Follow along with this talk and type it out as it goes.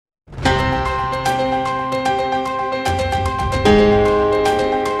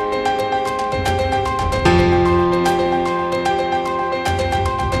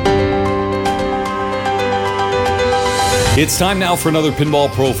It's time now for another Pinball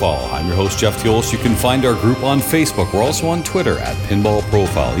Profile. I'm your host, Jeff Teolis. You can find our group on Facebook. We're also on Twitter at Pinball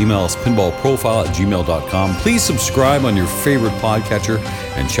Profile. Email us pinballprofile@gmail.com. Please subscribe on your favorite podcatcher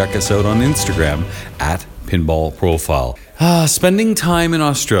and check us out on Instagram at Pinball Profile. Spending time in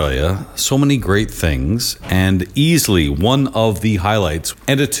Australia, so many great things, and easily one of the highlights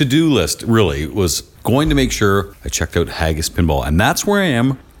and a to-do list really was going to make sure I checked out Haggis Pinball. And that's where I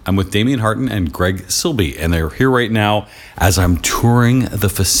am. I'm with Damien Harton and Greg Silby, and they're here right now as I'm touring the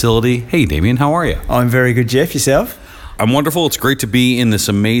facility. Hey, Damien, how are you? I'm very good, Jeff. Yourself? I'm wonderful. It's great to be in this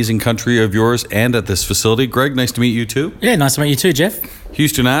amazing country of yours and at this facility. Greg, nice to meet you too. Yeah, nice to meet you too, Jeff.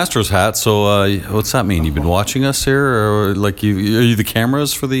 Houston Astros hat. So what's that mean? You've been watching us here? Or like are you the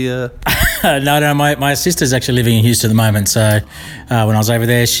cameras for the... No, my sister's actually living in Houston at the moment. So when I was over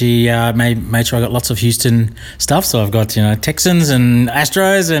there, she made sure I got lots of Houston stuff. So I've got, Texans and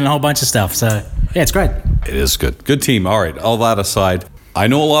Astros and a whole bunch of stuff. So yeah, it's great. It is good. Good team. All right. All that aside, I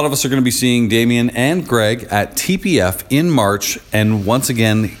know a lot of us are going to be seeing Damien and Greg at TPF in March. And once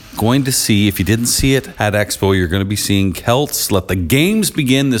again, going to see, if you didn't see it at Expo, you're going to be seeing Celts Let the Games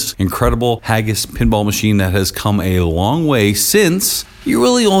Begin, this incredible Haggis pinball machine that has come a long way since you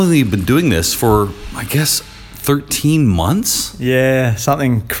really only been doing this for, I guess, 13 months? Yeah,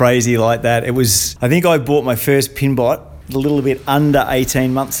 something crazy like that. I think I bought my first Pinbot a little bit under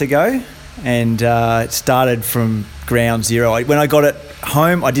 18 months ago, and it started from ground zero. When I got it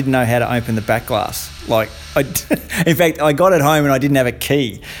home, I didn't know how to open the back glass. In fact, I got it home and I didn't have a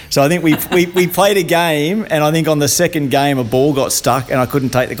key. So I think we played a game, and I think on the second game a ball got stuck and I couldn't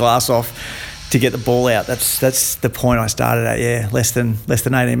take the glass off to get the ball out. That's the point I started at. Yeah, less than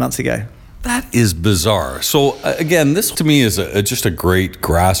 18 months ago. That is bizarre. So again, this to me is just a great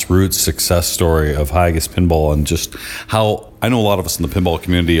grassroots success story of Haggis Pinball, and just how I know a lot of us in the pinball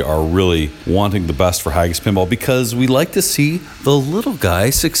community are really wanting the best for Haggis Pinball because we like to see the little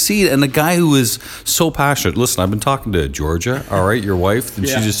guy succeed, and a guy who is so passionate. Listen, I've been talking to Georgia, all right, your wife, and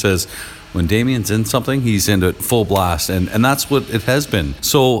she just says, when Damien's in something, he's into it full blast, and that's what it has been.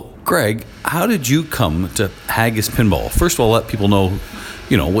 So, Greg, how did you come to Haggis Pinball? First of all, let people know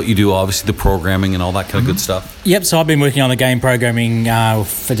what you do, obviously the programming and all that kind of good stuff. Yep, so I've been working on the game programming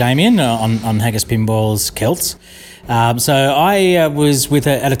for Damien on Haggis Pinball's Celts. So I was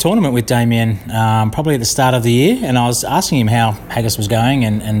at a tournament with Damien probably at the start of the year, and I was asking him how Haggis was going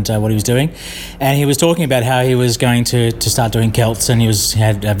and what he was doing, and he was talking about how he was going to start doing Celts, and he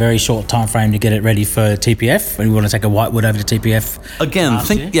had a very short time frame to get it ready for TPF, and we want to take a Whitewood over to TPF. Again,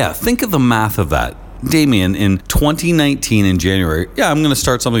 think of the math of that. Damien, in 2019 in January, I'm going to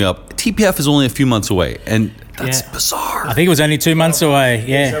start something up. TPF is only a few months away, and that's bizarre. I think it was only 2 months away,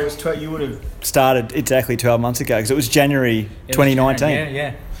 yeah. So it was you would have started exactly 12 months ago, because it was January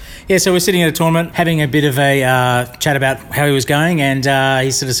 2019. Yeah, so we're sitting at a tournament, having a bit of a chat about how he was going, and he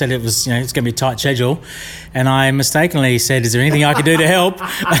sort of said it was, it's going to be a tight schedule. And I mistakenly said, "Is there anything I can do to help?"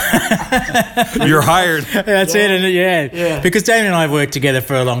 You're hired. That's it, and because Damien and I have worked together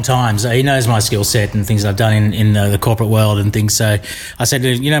for a long time, so he knows my skill set and things I've done in the corporate world and things. So I said,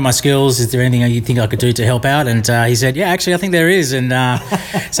 my skills. Is there anything you think I could do to help out? And he said, "Yeah, actually, I think there is." And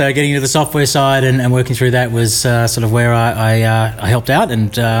so getting into the software side and working through that was sort of where I helped out.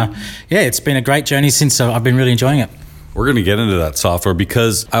 And it's been a great journey since. I've been really enjoying it. We're going to get into that software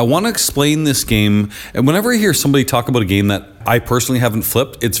because I want to explain this game. And whenever I hear somebody talk about a game that I personally haven't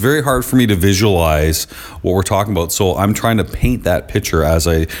flipped, it's very hard for me to visualize what we're talking about. So I'm trying to paint that picture as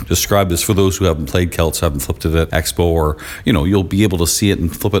I describe this for those who haven't played Celts, haven't flipped it at Expo, or, you'll be able to see it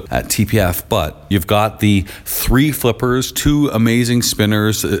and flip it at TPF. But you've got the 3 flippers, 2 amazing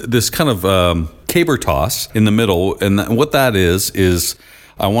spinners, this kind of caber toss in the middle. And what that is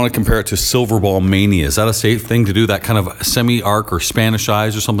I want to compare it to Silver Ball Mania. Is that a safe thing to do, that kind of semi-arc or Spanish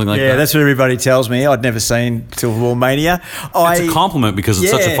eyes or something like that? Yeah, that's what everybody tells me. I'd never seen Silver Ball Mania. It's a compliment because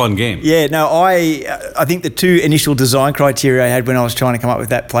it's such a fun game. Yeah, no, I think the 2 initial design criteria I had when I was trying to come up with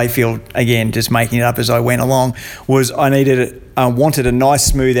that playfield, again, just making it up as I went along, was I wanted a nice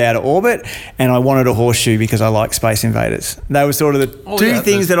smooth outer orbit, and I wanted a horseshoe because I like Space Invaders. They were sort of the 2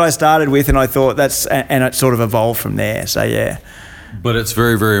 things that I started with, and I thought and it sort of evolved from there. So, yeah. But it's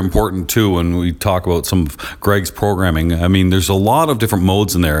very, very important too when we talk about some of Greg's programming. I mean, there's a lot of different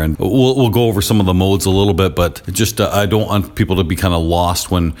modes in there, and we'll go over some of the modes a little bit, but just I don't want people to be kind of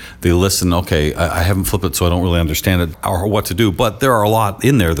lost when they listen. Okay, I haven't flipped it, so I don't really understand it or what to do, but there are a lot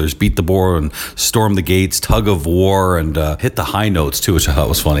in there. There's Beat the Boar and Storm the Gates, Tug of War, and Hit the High Notes too, which I thought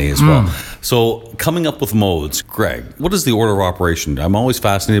was funny as well. So coming up with modes, Greg, what is the order of operation? I'm always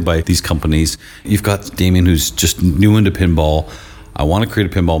fascinated by these companies. You've got Damien, who's just new into pinball. I want to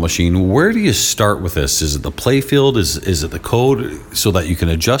create a pinball machine. Where do you start with this? Is it the play field? Is it the code so that you can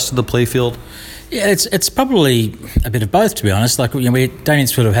adjust to the play field? Yeah, it's probably a bit of both, to be honest. Like, Damien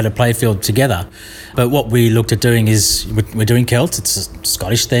sort of had a play field together, but what we looked at doing is we're doing Celts. It's a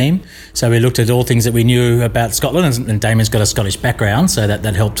Scottish theme, so we looked at all things that we knew about Scotland, and Damien's got a Scottish background, so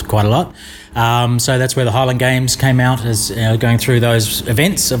that helped quite a lot. So that's where the Highland Games came out, as going through those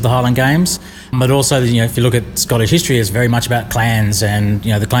events of the Highland Games. But also, if you look at Scottish history, it's very much about clans and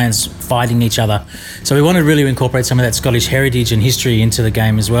the clans fighting each other. So we wanted to really incorporate some of that Scottish heritage and history into the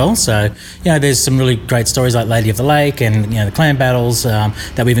game as well. So there's some really great stories like Lady of the Lake and the clan battles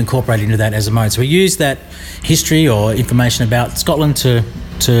that we've incorporated into that as a mode. So we use that history or information about Scotland to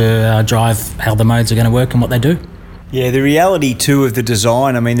drive how the modes are going to work and what they do. Yeah, the reality too of the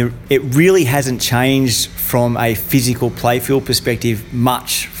design, I mean, it really hasn't changed from a physical playfield perspective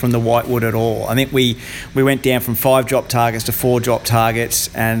much from the Whitewood at all. I think we went down from 5 drop targets to 4 drop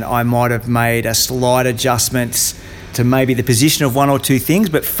targets, and I might have made a slight adjustments to maybe the position of one or two things,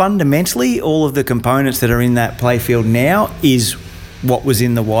 but fundamentally all of the components that are in that playfield now is what was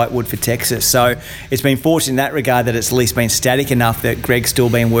in the Whitewood for Texas. So it's been fortunate in that regard that it's at least been static enough that Greg's still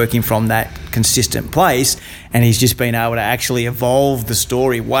been working from that consistent place, and he's just been able to actually evolve the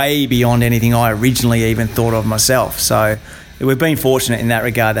story way beyond anything I originally even thought of myself. So we've been fortunate in that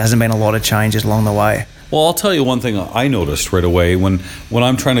regard. There hasn't been a lot of changes along the way. Well, I'll tell you one thing I noticed right away when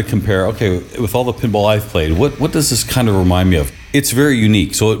I'm trying to compare, okay, with all the pinball I've played, what does this kind of remind me of? It's very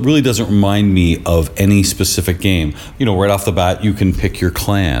unique, so it really doesn't remind me of any specific game. Right off the bat, you can pick your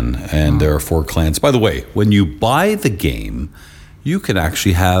clan, and there are 4 clans. By the way, when you buy the game, you can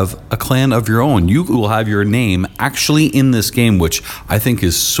actually have a clan of your own. You will have your name actually in this game, which I think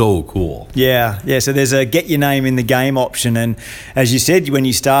is so cool. Yeah. So there's a get your name in the game option. And as you said, when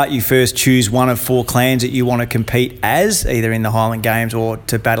you start, you first choose one of 4 clans that you want to compete as, either in the Highland Games or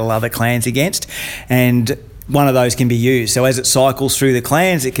to battle other clans against. And one of those can be used. So as it cycles through the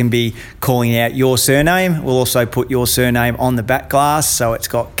clans, it can be calling out your surname. We'll also put your surname on the back glass. So it's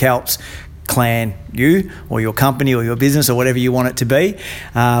got Celts, clan, you or your company or your business or whatever you want it to be.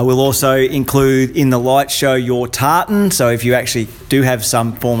 We'll also include in the light show your tartan. So if you actually do have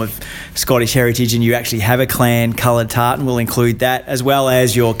some form of Scottish heritage and you actually have a clan coloured tartan, we'll include that, as well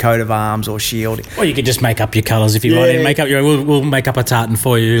as your coat of arms or shield. Or you could just make up your colours if you want. We'll make up a tartan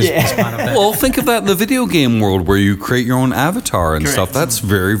for you as part of that. Well, think of that in the video game world where you create your own avatar and stuff. That's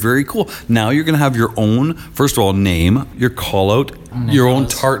very, very cool. Now you're going to have your own, first of all, name, your call out, your own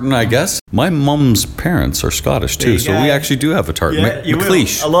tartan, I guess. My mum's parents are Scottish too, so we actually do have a tartan.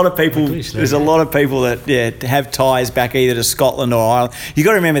 McLeish. A lot of people, there's a lot of people that have ties back either to Scotland or Ireland. You've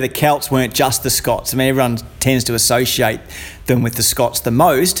got to remember the Celts weren't just the Scots. I mean, everyone tends to associate them with the Scots the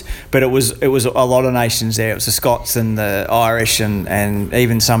most, but it was a lot of nations there. It was the Scots and the Irish and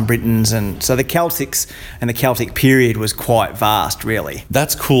even some Britons, and so the Celtics and the Celtic period was quite vast, really.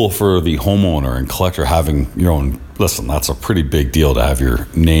 That's cool for the homeowner and collector having your own. Listen, that's a pretty big deal to have your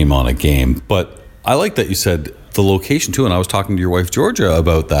name on a game, but I like that you said the location too, and I was talking to your wife Georgia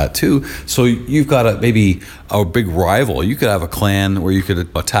about that too. So you've got maybe a big rival. You could have a clan where you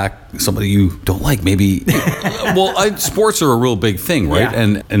could attack somebody you don't like. Maybe, sports are a real big thing, right? Yeah.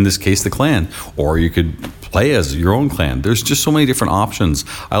 And in this case, the clan, or you could play as your own clan. There's just so many different options.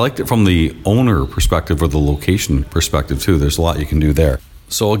 I liked it from the owner perspective or the location perspective too. There's a lot you can do there.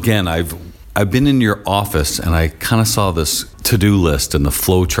 So again, I've been in your office and I kind of saw this to-do list and the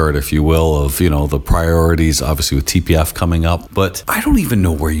flow chart, if you will, of, the priorities, obviously with TPF coming up. But I don't even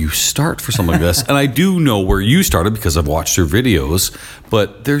know where you start for something like this. And I do know where you started because I've watched your videos,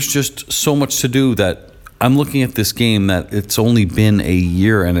 but there's just so much to do that I'm looking at this game that it's only been a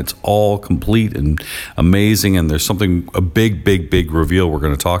year and it's all complete and amazing. And there's a big reveal we're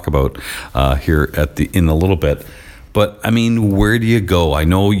going to talk about here in a little bit. But I mean, where do you go? I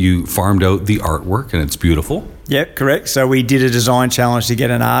know you farmed out the artwork and it's beautiful. Yep, correct. So we did a design challenge to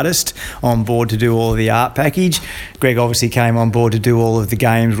get an artist on board to do all of the art package. Greg obviously came on board to do all of the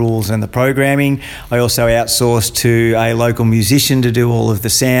games rules and the programming. I also outsourced to a local musician to do all of the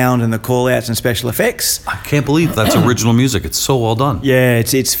sound and the call-outs and special effects. I can't believe that's original music. It's so well done. Yeah,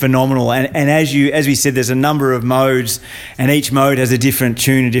 it's phenomenal. And as we said, there's a number of modes, and each mode has a different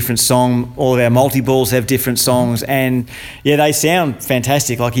tune, a different song. All of our multi-balls have different songs, and yeah, they sound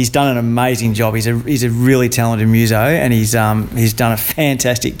fantastic. Like, he's done an amazing job. He's a really talented muso, and he's done a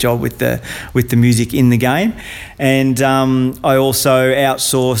fantastic job with the music in the game. And I also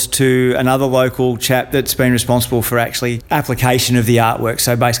outsourced to another local chap that's been responsible for actually application of the artwork.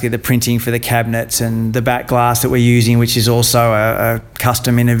 So basically the printing for the cabinets and the back glass that we're using, which is also a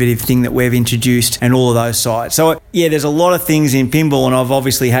custom innovative thing that we've introduced, and all of those sites. So yeah, there's a lot of things in pinball, and I've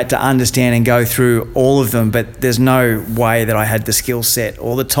obviously had to understand and go through all of them, but there's no way that I had the skill set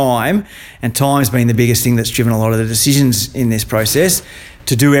all the time. And time's been the biggest thing that's driven a lot of the decisions in this process,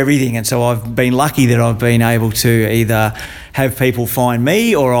 to do everything. And so I've been lucky that I've been able to either have people find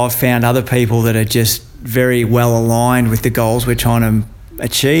me, or I've found other people that are just very well aligned with the goals we're trying to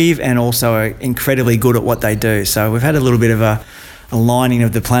achieve, and also are incredibly good at what they do. So we've had a little bit of a aligning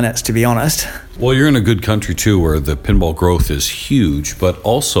of the planets, to be honest. Well, you're in a good country too, where the pinball growth is huge, but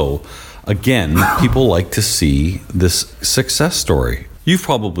also, again, people like to see this success story. You've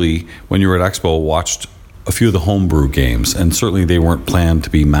probably, when you were at Expo, watched a few of the homebrew games, and certainly they weren't planned to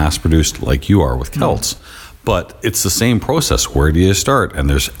be mass produced like you are with Celts. But it's the same process. Where do you start? And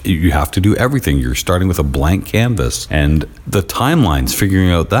you have to do everything. You're starting with a blank canvas, and the timelines,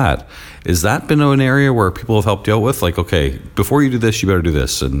 figuring out that. Has that been an area where people have helped you out with? Like, okay, before you do this, you better do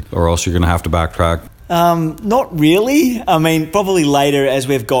this, or else you're going to have to backtrack. Not really. I mean, probably later as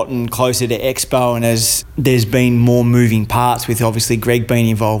we've gotten closer to Expo, and as there's been more moving parts with obviously Greg being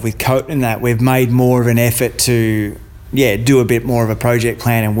involved with Coat and that, we've made more of an effort to do a bit more of a project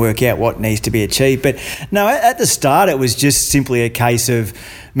plan and work out what needs to be achieved. But no, at the start, it was just simply a case of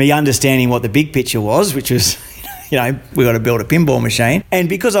me understanding what the big picture was, which was, we got to build a pinball machine. And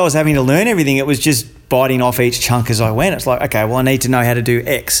because I was having to learn everything, it was just biting off each chunk as I went. It's like, okay, well, I need to know how to do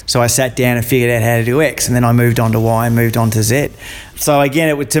X. So I sat down and figured out how to do X, and then I moved on to Y and moved on to Z. So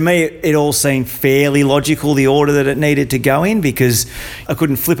again, to me, it all seemed fairly logical, the order that it needed to go in, because I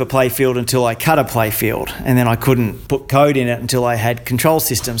couldn't flip a play field until I cut a play field, and then I couldn't put code in it until I had control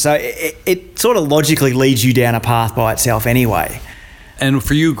systems. So it sort of logically leads you down a path by itself anyway. And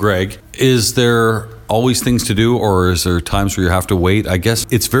for you, Greg, is there always things to do, or is there times where you have to wait? I guess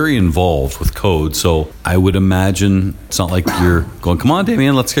it's very involved with code, so I would imagine it's not like you're going, come on,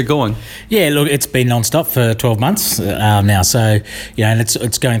 Damien, let's get going. Yeah, look, it's been non-stop for 12 months now, so, and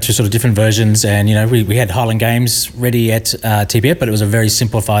it's going through sort of different versions, and, we had Highland Games ready at TPF, but it was a very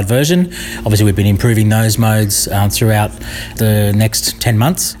simplified version. Obviously, we've been improving those modes throughout the next 10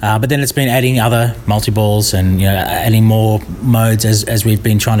 months, but then it's been adding other multi-balls and, adding more modes as we've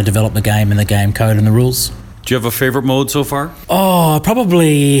been trying to develop the game and the game code and the rules. Do you have a favourite mode so far? Oh,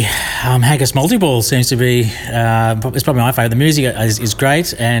 probably Haggis Multiball seems to be, it's probably my favourite. The music is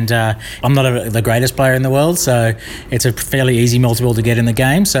great, and I'm not the greatest player in the world, so it's a fairly easy multiball to get in the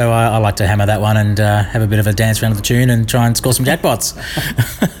game, so I like to hammer that one and have a bit of a dance around with the tune and try and score some jackpots.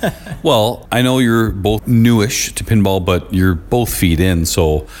 Well, I know you're both newish to pinball, but you're both feet in,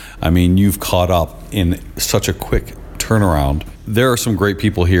 so, I mean, you've caught up in such a quick turnaround. There are some great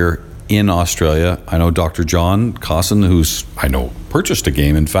people here in Australia. I know Dr. John Cosson, who's, I know, purchased a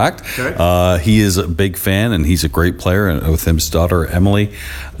game, in fact. Okay. He is a big fan, and he's a great player, and with his daughter, Emily.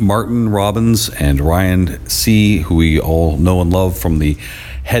 Martin Robbins and Ryan C., who we all know and love from the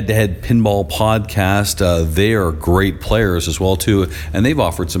Head-to-Head Pinball podcast. They are great players as well, too, and they've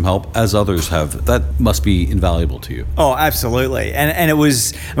offered some help, as others have. That must be invaluable to you. Oh, absolutely. And it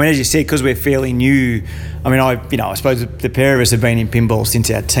was, as you said, because we're fairly new, I suppose the pair of us have been in pinball since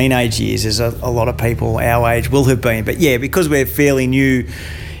our teenage years, as a lot of people our age will have been. But yeah, because we're fairly new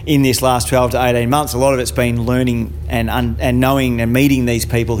in this last 12 to 18 months, a lot of it's been learning and knowing and meeting these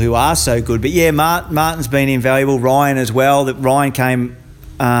people who are so good. But yeah, Martin's been invaluable, Ryan as well. That Ryan came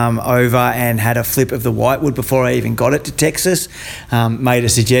over and had a flip of the whitewood before I even got it to Texas, made a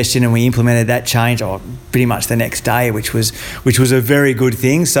suggestion, and we implemented that change pretty much the next day, which was a very good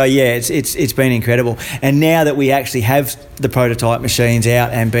thing. So yeah, it's been incredible. And now that we actually have the prototype machines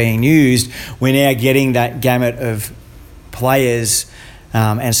out and being used, we're now getting that gamut of players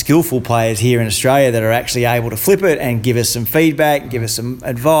and skillful players here in Australia that are actually able to flip it and give us some feedback, give us some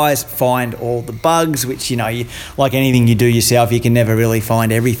advice, find all the bugs, which, like anything you do yourself, you can never really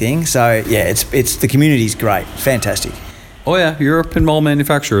find everything. So yeah, it's the community's great, fantastic. Oh yeah, you're a pinball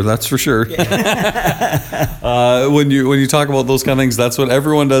manufacturer, that's for sure. When you talk about those kind of things, that's what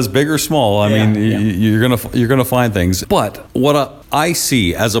everyone does, big or small. I mean, you're gonna find things. But what I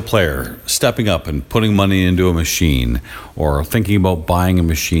see as a player stepping up and putting money into a machine or thinking about buying a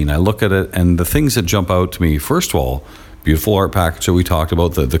machine, I look at it and the things that jump out to me, first of all, beautiful art package that we talked about.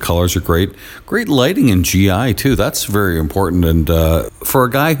 The colors are great. Great lighting in GI too. That's very important. And for a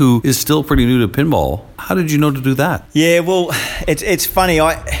guy who is still pretty new to pinball, how did you know to do that? Yeah, well, it's funny.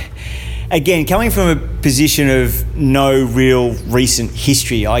 Again, coming from a position of no real recent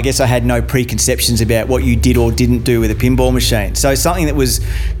history, I guess I had no preconceptions about what you did or didn't do with a pinball machine. So something that was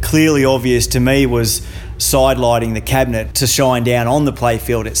clearly obvious to me was sidelighting the cabinet to shine down on the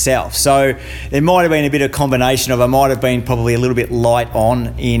playfield itself. So there might have been a bit of combination of, I might have been probably a little bit light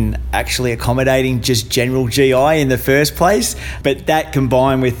on in actually accommodating just general GI in the first place. But that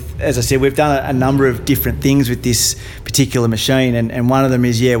combined with, as I said, we've done a number of different things with this particular machine. And one of them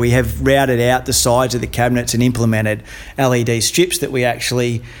is, we have routed out the sides of the cabinets and implemented LED strips that we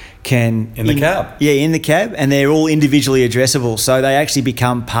actually can... In the cab? Yeah, in the cab, and they're all individually addressable, so they actually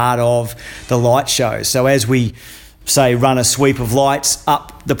become part of the light show. So as we, say, run a sweep of lights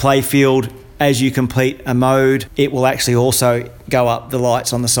up the playfield, as you complete a mode, it will actually also go up the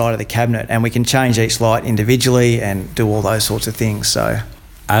lights on the side of the cabinet, and we can change each light individually and do all those sorts of things. So,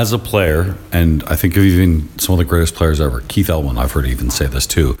 as a player, and I think of even some of the greatest players ever, Keith Elwin, I've heard even say this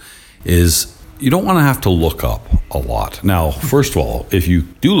too, is you don't want to have to look up a lot. Now, first of all, if you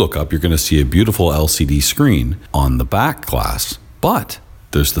do look up, you're going to see a beautiful LCD screen on the back glass, but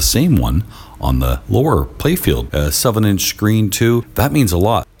there's the same one on the lower playfield, a 7-inch screen too. That means a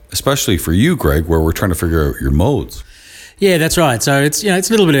lot, especially for you, Greg, where we're trying to figure out your modes. Yeah, that's right. So it's it's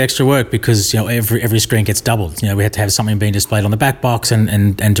a little bit of extra work because every screen gets doubled. We had to have something being displayed on the back box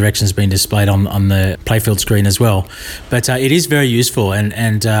and directions being displayed on the playfield screen as well. But it is very useful, and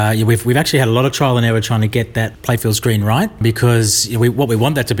we've actually had a lot of trial and error trying to get that playfield screen right, because what we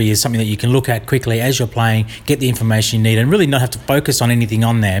want that to be is something that you can look at quickly as you're playing, get the information you need, and really not have to focus on anything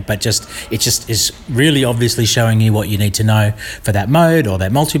on there, but it just is really obviously showing you what you need to know for that mode or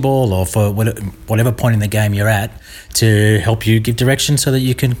that multi-ball or for whatever point in the game you're at, to help you give direction so that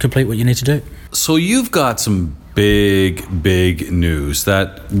you can complete what you need to do. So you've got some big news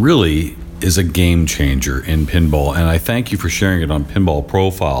that really is a game changer in pinball, and I thank you for sharing it on Pinball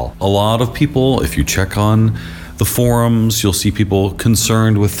Profile. A lot of people, if you check on the forums, you'll see people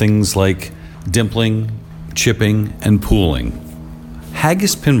concerned with things like dimpling, chipping, and pooling.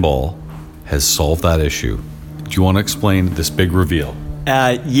 Haggis Pinball has solved that issue. Do you want to explain this big reveal?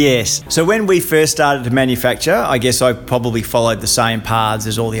 Yes. So when we first started to manufacture, I guess I probably followed the same paths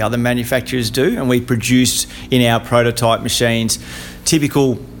as all the other manufacturers do, and we produced in our prototype machines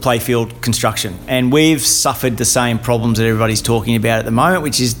typical playfield construction. And we've suffered the same problems that everybody's talking about at the moment,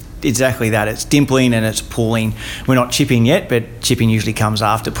 which is exactly that. It's dimpling and it's pooling. We're not chipping yet, but chipping usually comes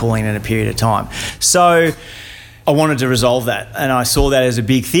after pooling in a period of time. So I wanted to resolve that, and I saw that as a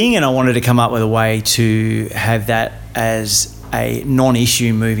big thing, and I wanted to come up with a way to have that as a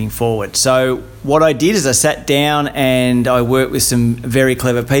non-issue moving forward. So what I did is I sat down and I worked with some very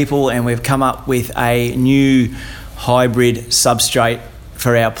clever people, and we've come up with a new hybrid substrate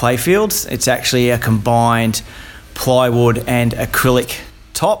for our playfields. It's actually a combined plywood and acrylic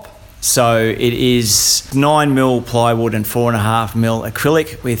top. So it is 9mm plywood and 4.5mm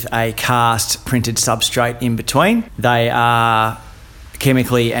acrylic with a cast printed substrate in between. They are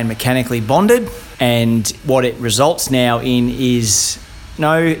chemically and mechanically bonded, and what it results now in is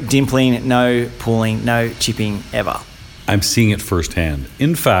no dimpling, no pooling, no chipping ever. I'm seeing it firsthand.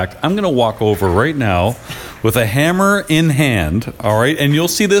 In fact, I'm going to walk over right now with a hammer in hand, all right? And you'll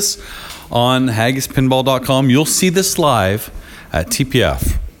see this on haggispinball.com. You'll see this live at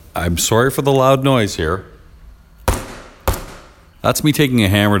TPF. I'm sorry for the loud noise here. That's me taking a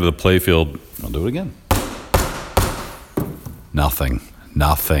hammer to the playfield. I'll do it again. Nothing.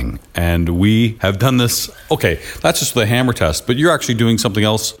 And we have done this. Okay, that's just the hammer test, but you're actually doing something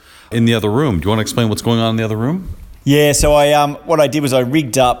else in the other room. Do you want to explain what's going on in the other room? Yeah, so what I did was I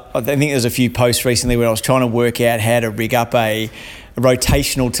rigged up, I think there's a few posts recently where I was trying to work out how to rig up a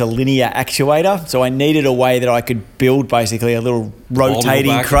rotational to linear actuator. So I needed a way that I could build basically a little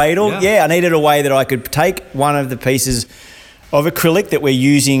rotating cradle. Yeah, I needed a way that I could take one of the pieces of acrylic that we're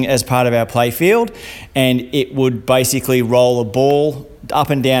using as part of our playfield, and it would basically roll a ball up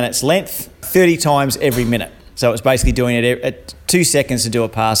and down its length 30 times every minute. So it's basically doing it at 2 seconds to do a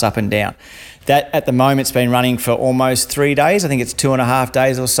pass up and down. That at the moment's been running for almost 3 days. I think it's 2.5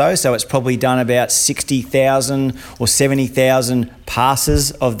 days or so. So it's probably done about 60,000 or 70,000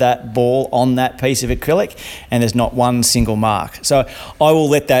 passes of that ball on that piece of acrylic, and there's not one single mark. So I will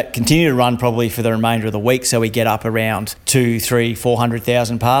let that continue to run probably for the remainder of the week, so we get up around 200,000, 300,000,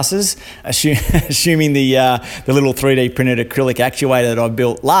 400,000 passes. Assuming the little 3D printed acrylic actuator that I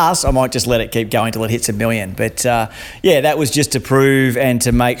built last, I might just let it keep going till it hits 1 million. But that was just to prove and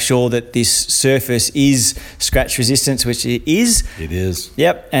to make sure that this surface is scratch resistant, which it is. It is.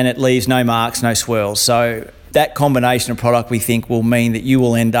 Yep, and it leaves no marks, no swirls. So that combination of product, we think, will mean that you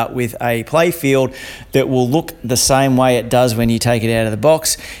will end up with a play field that will look the same way it does when you take it out of the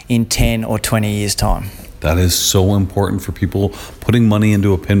box in 10 or 20 years' time. That is so important for people putting money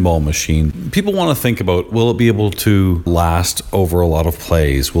into a pinball machine. People want to think about, will it be able to last over a lot of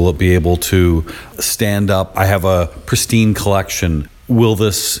plays? Will it be able to stand up? I have a pristine collection. Will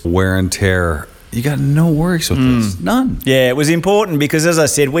this wear and tear? You got no worries with this. None. Yeah, it was important because, as I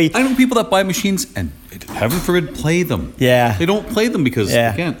said, I know people that buy machines and, heaven forbid, play them. Yeah. They don't play them because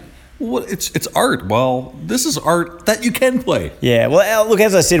they can't. Well, it's art. Well, this is art that you can play. Yeah. Well, look,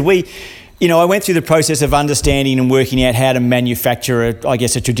 as I said, I went through the process of understanding and working out how to manufacture a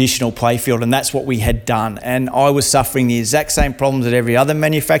traditional playfield, and that's what we had done. And I was suffering the exact same problems that every other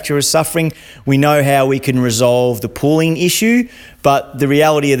manufacturer is suffering. We know how we can resolve the pooling issue, but the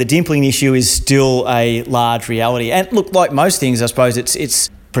reality of the dimpling issue is still a large reality. And look, like most things, I suppose it's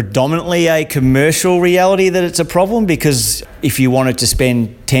predominantly a commercial reality that it's a problem, because if you wanted to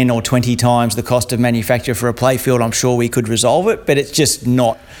spend 10 or 20 times the cost of manufacture for a playfield, I'm sure we could resolve it, but it's just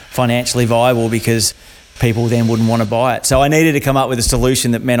not financially viable because people then wouldn't want to buy it. So I needed to come up with a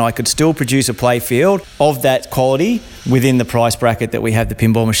solution that meant I could still produce a playfield of that quality within the price bracket that we have the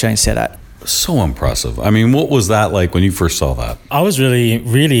pinball machine set at. So impressive. I mean, what was that like when you first saw that? I was really,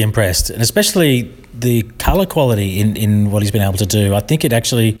 really impressed, and especially the colour quality in what he's been able to do. I think it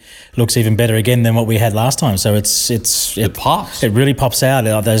actually looks even better again than what we had last time. So it pops. It really pops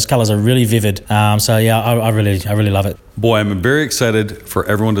out. Those colours are really vivid. I really love it. Boy, I'm very excited for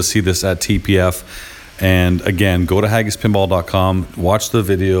everyone to see this at TPF. And again, go to haggispinball.com, watch the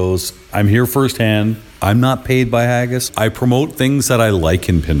videos. I'm here firsthand. I'm not paid by Haggis. I promote things that I like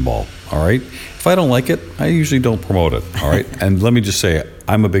in pinball, all right? If I don't like it, I usually don't promote it, all right? And let me just say,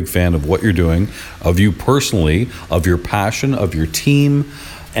 I'm a big fan of what you're doing, of you personally, of your passion, of your team,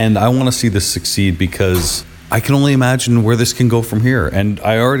 and I want to see this succeed because I can only imagine where this can go from here. And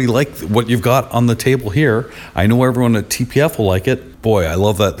I already like what you've got on the table here. I know everyone at TPF will like it. Boy, I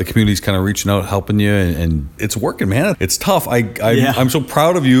love that the community's kind of reaching out, helping you, and it's working, man. It's tough. I'm so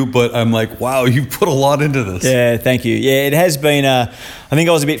proud of you, but I'm like, wow, you put a lot into this. Yeah, thank you. Yeah, it has been I think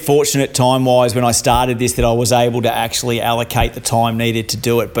I was a bit fortunate time-wise when I started this that I was able to actually allocate the time needed to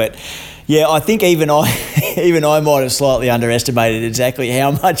do it. But yeah, I think even I might have slightly underestimated exactly how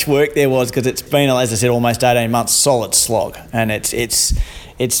much work there was, because it's been, as I said, almost 18 months solid slog, and it's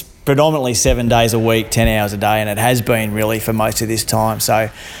predominantly 7 days a week, 10 hours a day, and it has been really for most of this time. So I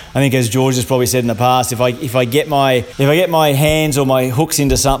think, as George has probably said in the past, if I get my hands or my hooks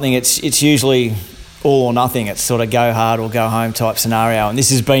into something, it's usually all or nothing. It's sort of go hard or go home type scenario, and this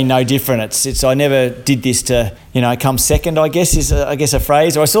has been no different. It's I never did this to come second, I guess is a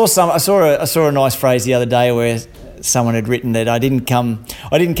phrase. Or I saw a nice phrase the other day where someone had written that I didn't come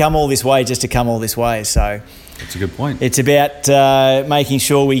all this way just to come all this way. So that's a good point. It's about making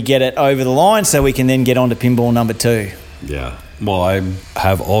sure we get it over the line so we can then get on to pinball number 2. Yeah. Well, I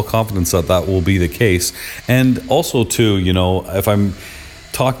have all confidence that will be the case. And also, too, if I'm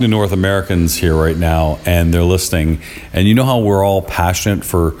talking to North Americans here right now and they're listening, and you know how we're all passionate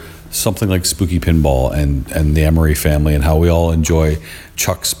for something like Spooky Pinball and the Emery family, and how we all enjoy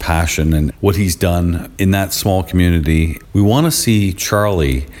Chuck's passion and what he's done in that small community. We want to see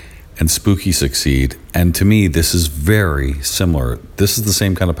Charlie and Spooky succeed, and to me this is very similar. This is the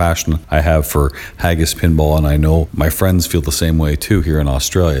same kind of passion I have for Haggis Pinball, and I know my friends feel the same way too here in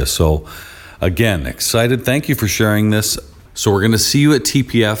Australia. So again, excited. Thank you for sharing this. So we're going to see you at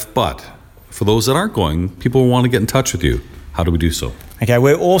TPF, but for those that aren't going, people want to get in touch with you. How do we do so? Okay,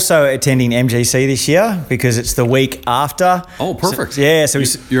 we're also attending MGC this year because it's the week after. Oh, perfect. So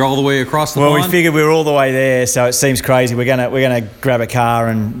you're all the way across the pond? pond? We figured we were all the way there, so it seems crazy. We're gonna grab a car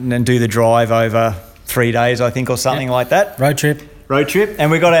and do the drive over 3 days, I think, or something like that. Road trip. And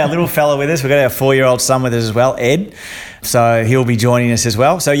we've got our little fella with us. We've got our 4-year-old son with us as well, Ed. So he'll be joining us as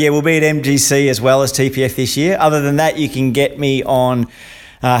well. So yeah, we'll be at MGC as well as TPF this year. Other than that, you can get me on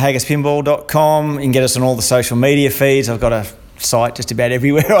haggispinball.com. You can get us on all the social media feeds. I've got a site just about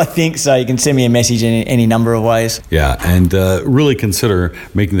everywhere, I think. So you can send me a message in any number of ways. Yeah, and really consider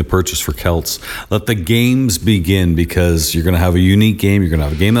making the purchase for Celts. Let the games begin, because you're going to have a unique game. You're going to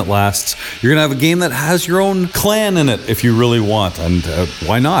have a game that lasts. You're going to have a game that has your own clan in it if you really want. And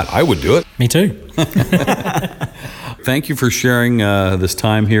why not? I would do it. Me too. Thank you for sharing this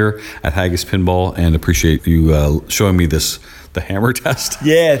time here at Haggis Pinball, and appreciate you showing me the hammer test.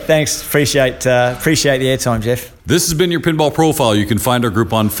 Yeah, thanks. Appreciate the airtime, Jeff. This has been your Pinball Profile. You can find our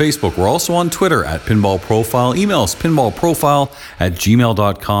group on Facebook. We're also on Twitter at Pinball Profile. Email us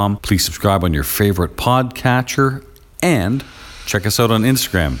pinballprofile@gmail.com. Please subscribe on your favorite podcatcher, and check us out on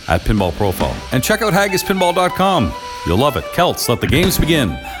Instagram at Pinball Profile. And check out haggispinball.com. You'll love it. Celts, let the games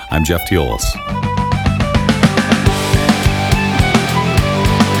begin. I'm Jeff Teolis.